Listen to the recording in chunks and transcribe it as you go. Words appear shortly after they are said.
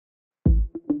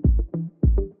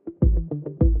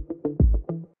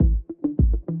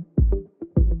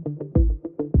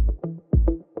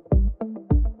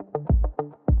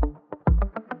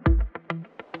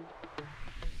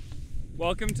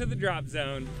Welcome to the drop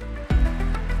zone.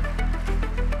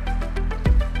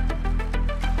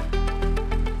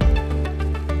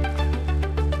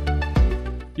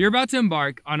 You're about to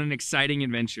embark on an exciting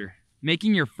adventure,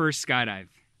 making your first skydive.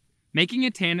 Making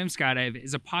a tandem skydive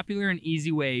is a popular and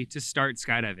easy way to start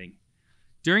skydiving.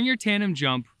 During your tandem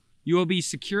jump, you will be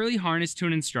securely harnessed to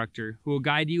an instructor who will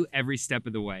guide you every step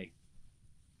of the way.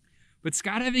 But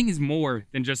skydiving is more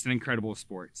than just an incredible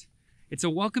sport. It's a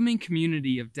welcoming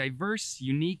community of diverse,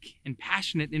 unique, and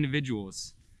passionate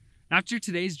individuals. After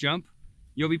today's jump,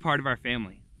 you'll be part of our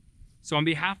family. So on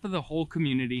behalf of the whole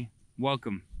community,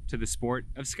 welcome to the sport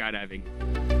of skydiving.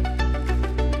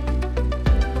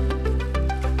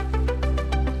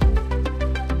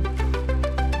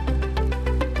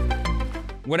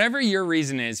 Whatever your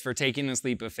reason is for taking this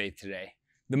leap of faith today,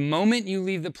 the moment you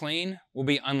leave the plane will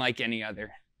be unlike any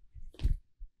other.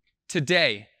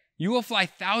 Today, you will fly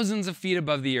thousands of feet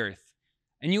above the earth,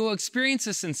 and you will experience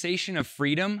a sensation of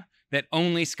freedom that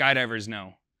only skydivers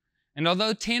know. And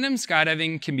although tandem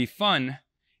skydiving can be fun,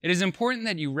 it is important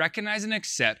that you recognize and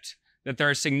accept that there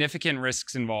are significant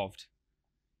risks involved.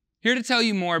 Here to tell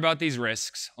you more about these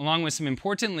risks, along with some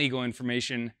important legal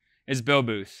information, is Bill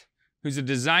Booth, who's a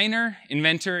designer,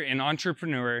 inventor, and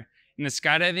entrepreneur in the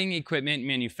skydiving equipment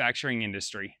manufacturing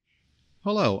industry.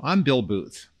 Hello, I'm Bill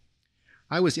Booth.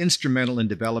 I was instrumental in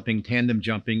developing tandem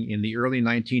jumping in the early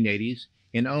 1980s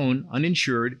and own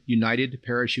uninsured United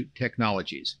Parachute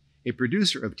Technologies, a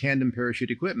producer of tandem parachute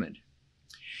equipment.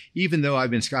 Even though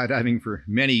I've been skydiving for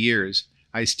many years,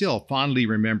 I still fondly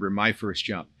remember my first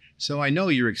jump, so I know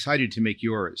you're excited to make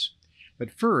yours.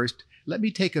 But first, let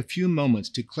me take a few moments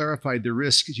to clarify the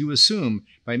risks you assume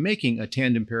by making a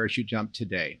tandem parachute jump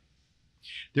today.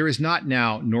 There is not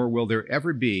now, nor will there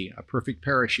ever be, a perfect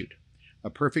parachute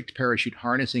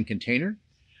harness and container,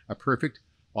 a perfect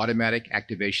automatic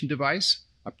activation device,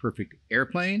 a perfect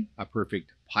airplane, a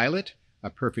perfect pilot, a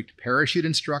perfect parachute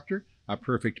instructor, a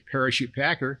perfect parachute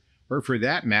packer, or for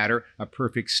that matter, a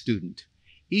perfect student.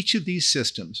 Each of these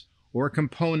systems, or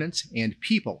components and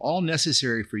people all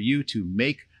necessary for you to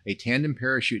make a tandem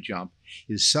parachute jump,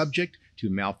 is subject to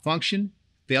malfunction,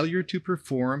 failure to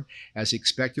perform as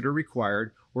expected or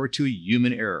required, or to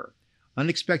human error.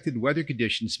 Unexpected weather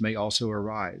conditions may also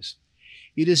arise.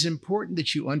 It is important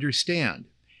that you understand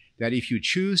that if you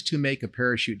choose to make a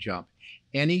parachute jump,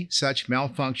 any such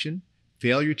malfunction,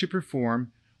 failure to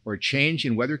perform, or change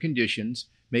in weather conditions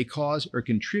may cause or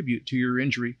contribute to your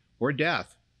injury or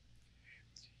death.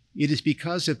 It is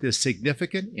because of this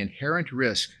significant inherent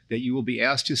risk that you will be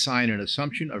asked to sign an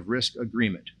assumption of risk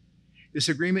agreement. This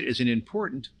agreement is an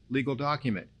important legal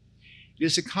document. It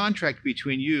is a contract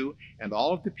between you and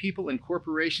all of the people and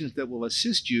corporations that will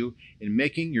assist you in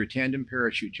making your tandem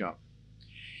parachute jump.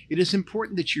 It is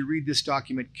important that you read this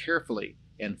document carefully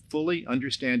and fully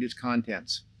understand its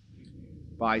contents.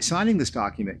 By signing this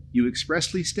document, you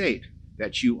expressly state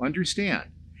that you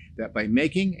understand that by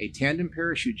making a tandem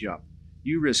parachute jump,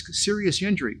 you risk serious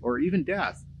injury or even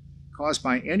death caused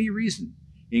by any reason,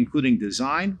 including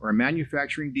design or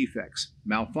manufacturing defects,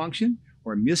 malfunction,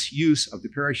 or misuse of the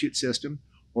parachute system,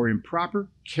 or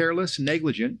improper, careless,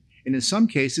 negligent, and in some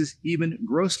cases, even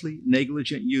grossly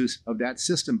negligent use of that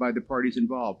system by the parties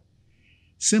involved.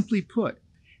 Simply put,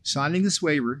 signing this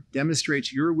waiver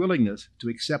demonstrates your willingness to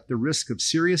accept the risk of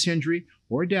serious injury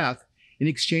or death in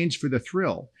exchange for the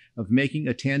thrill of making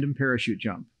a tandem parachute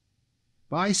jump.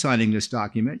 By signing this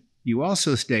document, you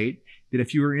also state that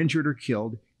if you are injured or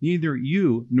killed, neither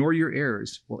you nor your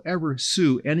heirs will ever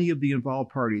sue any of the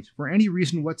involved parties for any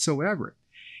reason whatsoever,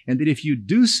 and that if you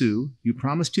do sue, you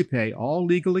promise to pay all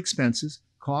legal expenses,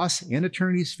 costs, and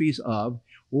attorney's fees of,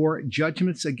 or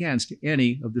judgments against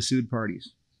any of the sued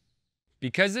parties.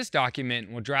 Because this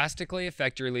document will drastically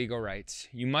affect your legal rights,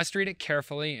 you must read it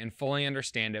carefully and fully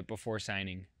understand it before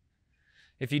signing.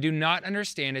 If you do not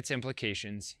understand its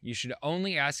implications, you should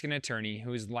only ask an attorney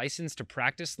who is licensed to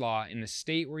practice law in the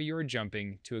state where you are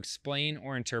jumping to explain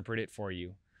or interpret it for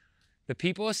you. The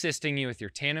people assisting you with your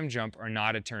tandem jump are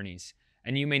not attorneys,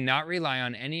 and you may not rely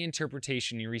on any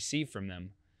interpretation you receive from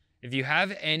them. If you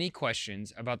have any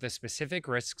questions about the specific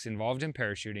risks involved in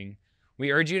parachuting,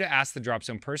 we urge you to ask the Drop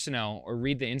Zone personnel or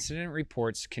read the incident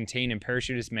reports contained in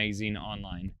Parachutist Magazine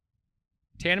online.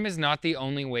 Tandem is not the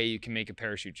only way you can make a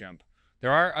parachute jump.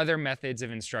 There are other methods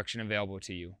of instruction available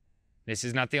to you. This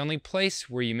is not the only place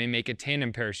where you may make a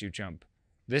tandem parachute jump.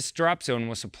 This drop zone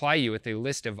will supply you with a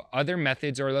list of other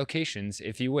methods or locations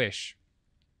if you wish.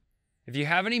 If you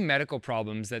have any medical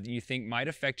problems that you think might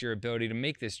affect your ability to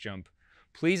make this jump,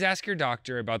 please ask your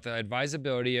doctor about the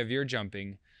advisability of your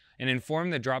jumping and inform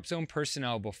the Drop Zone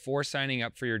personnel before signing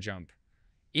up for your jump.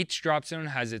 Each drop zone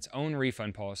has its own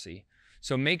refund policy,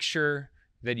 so make sure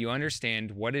that you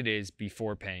understand what it is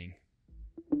before paying.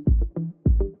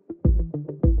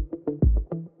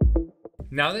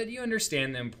 Now that you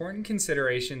understand the important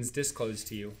considerations disclosed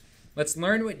to you, let's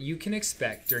learn what you can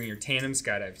expect during your tandem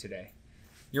skydive today.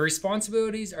 Your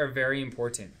responsibilities are very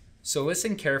important, so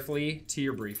listen carefully to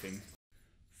your briefing.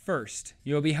 First,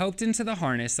 you will be helped into the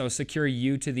harness that will secure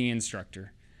you to the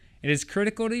instructor. It is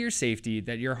critical to your safety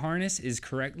that your harness is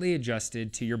correctly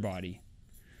adjusted to your body.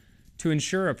 To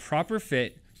ensure a proper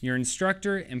fit, your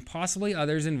instructor and possibly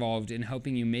others involved in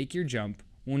helping you make your jump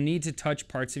will need to touch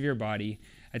parts of your body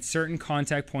at certain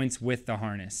contact points with the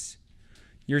harness.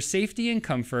 Your safety and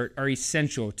comfort are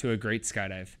essential to a great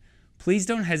skydive. Please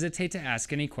don't hesitate to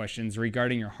ask any questions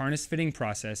regarding your harness fitting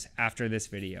process after this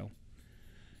video.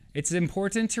 It's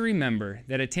important to remember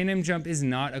that a tandem jump is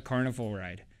not a carnival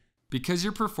ride. Because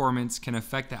your performance can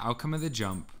affect the outcome of the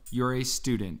jump, you're a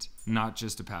student, not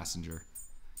just a passenger.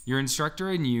 Your instructor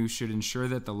and you should ensure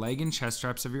that the leg and chest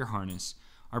straps of your harness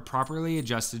are properly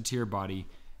adjusted to your body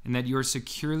and that you are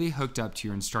securely hooked up to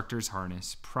your instructor's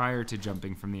harness prior to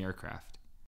jumping from the aircraft.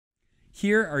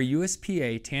 Here are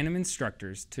USPA tandem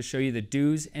instructors to show you the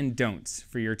do's and don'ts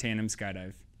for your tandem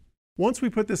skydive. Once we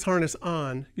put this harness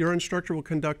on, your instructor will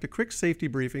conduct a quick safety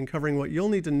briefing covering what you'll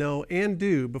need to know and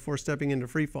do before stepping into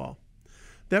freefall.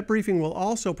 That briefing will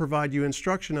also provide you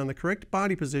instruction on the correct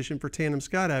body position for tandem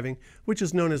skydiving, which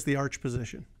is known as the arch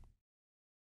position.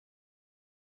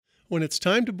 When it's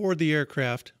time to board the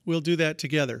aircraft, we'll do that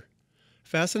together.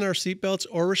 Fasten our seatbelts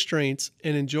or restraints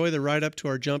and enjoy the ride up to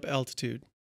our jump altitude.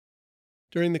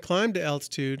 During the climb to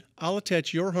altitude, I'll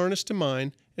attach your harness to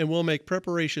mine and we'll make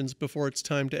preparations before it's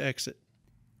time to exit.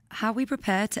 How we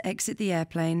prepare to exit the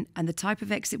airplane and the type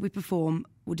of exit we perform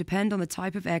will depend on the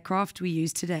type of aircraft we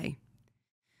use today.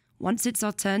 Once it's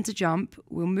our turn to jump,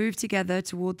 we'll move together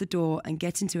toward the door and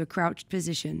get into a crouched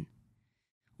position.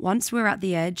 Once we're at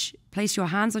the edge, place your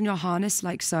hands on your harness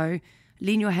like so,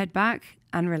 lean your head back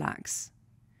and relax.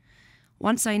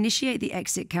 Once I initiate the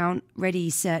exit count, ready,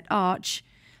 set, arch,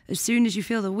 as soon as you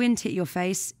feel the wind hit your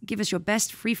face, give us your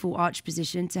best freefall arch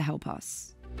position to help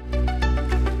us.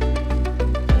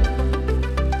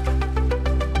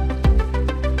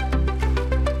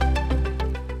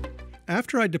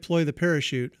 After I deploy the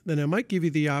parachute, then I might give you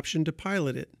the option to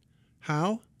pilot it.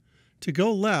 How? To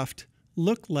go left,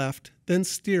 look left, then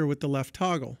steer with the left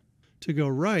toggle. To go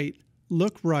right,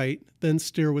 look right, then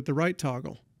steer with the right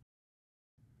toggle.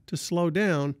 To slow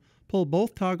down, pull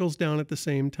both toggles down at the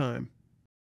same time.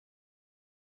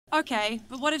 Okay,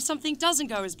 but what if something doesn't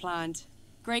go as planned?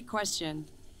 Great question.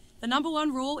 The number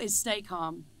one rule is stay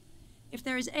calm. If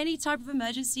there is any type of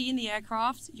emergency in the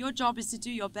aircraft, your job is to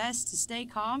do your best to stay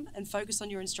calm and focus on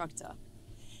your instructor.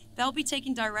 They'll be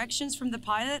taking directions from the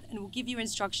pilot and will give you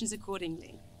instructions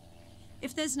accordingly.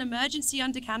 If there's an emergency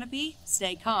under canopy,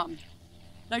 stay calm.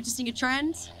 Noticing a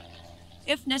trend?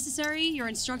 If necessary, your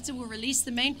instructor will release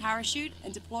the main parachute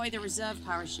and deploy the reserve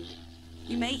parachute.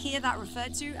 You may hear that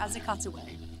referred to as a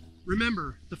cutaway.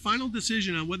 Remember, the final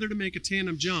decision on whether to make a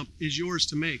tandem jump is yours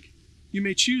to make. You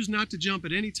may choose not to jump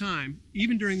at any time,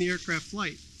 even during the aircraft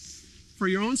flight. For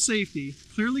your own safety,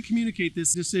 clearly communicate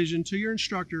this decision to your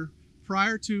instructor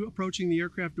prior to approaching the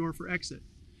aircraft door for exit.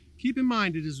 Keep in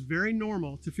mind it is very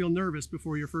normal to feel nervous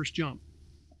before your first jump.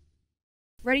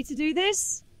 Ready to do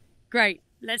this? Great,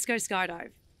 let's go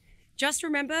skydive. Just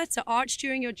remember to arch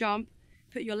during your jump,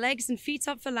 put your legs and feet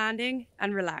up for landing,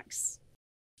 and relax.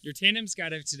 Your tandem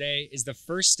skydive today is the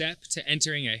first step to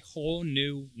entering a whole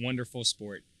new, wonderful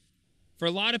sport. For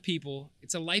a lot of people,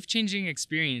 it's a life-changing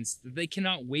experience that they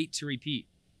cannot wait to repeat.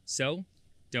 So,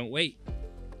 don't wait.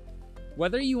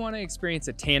 Whether you want to experience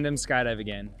a tandem skydive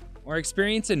again, or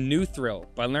experience a new thrill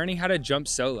by learning how to jump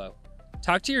solo,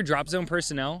 talk to your drop zone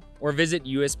personnel or visit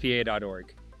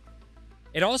USPA.org.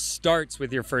 It all starts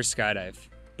with your first skydive,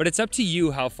 but it's up to you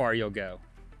how far you'll go.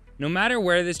 No matter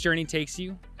where this journey takes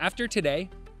you, after today,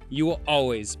 you will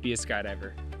always be a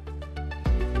skydiver.